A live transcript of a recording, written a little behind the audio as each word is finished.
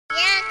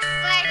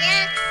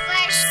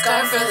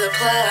Scarfo the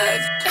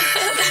plug.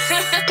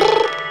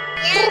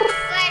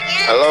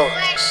 Hello?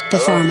 The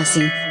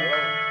pharmacy.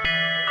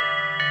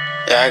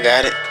 Yeah, I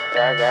got it.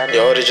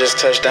 Your order just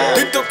touched down.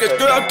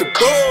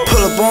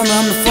 Pull up on me,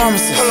 I'm the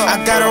pharmacist. I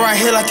got it right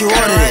here like you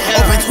ordered it.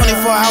 Open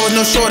 24 hours,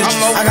 no shortage.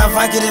 I got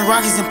Vicodin,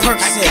 Rockies, and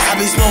Percocet. I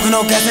be smoking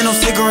no gas and no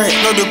cigarette.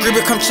 No degree,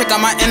 but come check out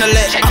my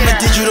intellect. I'm a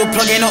digital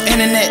plug, ain't no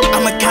internet.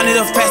 I'ma count it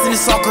up fast and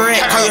it's all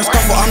correct. Call your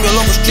Scarfo, I'm your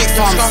local street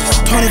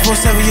pharmacist.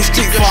 24/7, your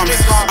street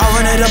pharmacist. I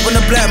run it up in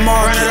the black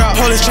market.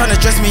 Police tryna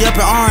dress me up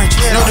in orange.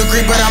 No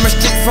degree, but I'm a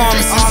street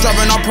pharmacist. I'm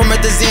dropping all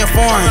promethazine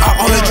foreign. I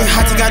only drink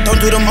hot tea, I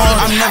don't do the mud.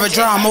 I'm never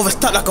dry, I'm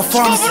overstocked like a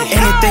pharmacy.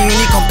 Anything you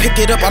need, come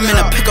pick it up. I'm in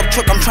a pickup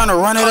truck, I'm tryna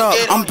run it up.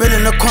 I'm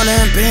bending the corner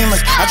in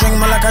Beamers. I drink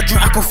more like I drink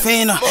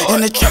Aquafina.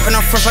 In the trap and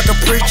I'm fresh like a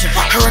preacher.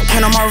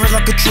 Hurricane on my wrist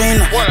like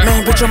Katrina.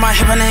 Main bitch on my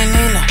hip and ain't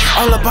Nina.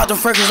 All about the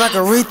fragrances like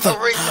Aretha.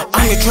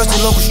 I'm your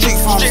trusted local street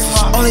pharmacist.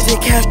 Only take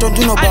cash, don't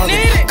do no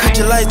bargain. Cut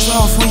your lights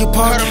off when you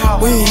park.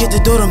 When you hit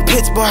the door, them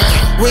pits bark.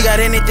 We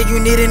got anything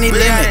you need, any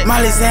limit.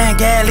 Molly Zan,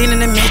 gas, lean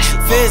in the Mitch.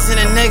 Feds in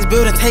the next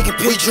building, taking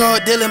pictures. Drug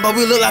dealing, but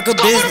we look like a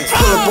business.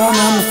 Pull up on me,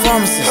 I'm the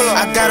pharmacist.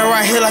 I got it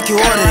right here like you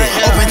ordered it.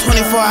 Open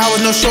 24 hours,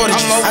 no shortage.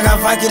 I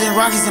got Vicodin,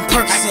 Rockies, and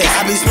Percocet.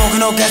 I be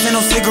smoking no gas and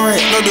no cigarette.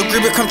 No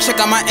degree, but come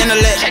check out my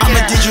intellect. I'm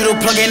a digital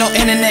plug, ain't no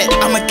internet.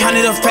 I'ma count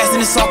it up fast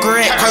and it's all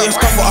correct. Call your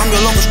Scarfo, I'm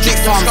your local street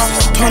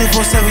pharmacist.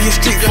 24/7, your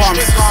street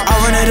pharmacist. I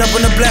run it up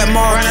in the black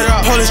market.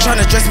 Police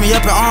tryna dress me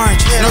up in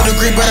orange. No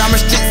degree, but I'm a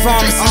street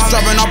pharmacist. I'm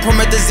dropping all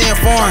promethazine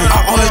foreign. I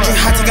only drink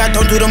hot tea, I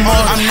don't do the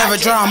mud. I'm never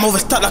dry, I'm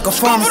overstocked like a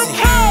pharmacy.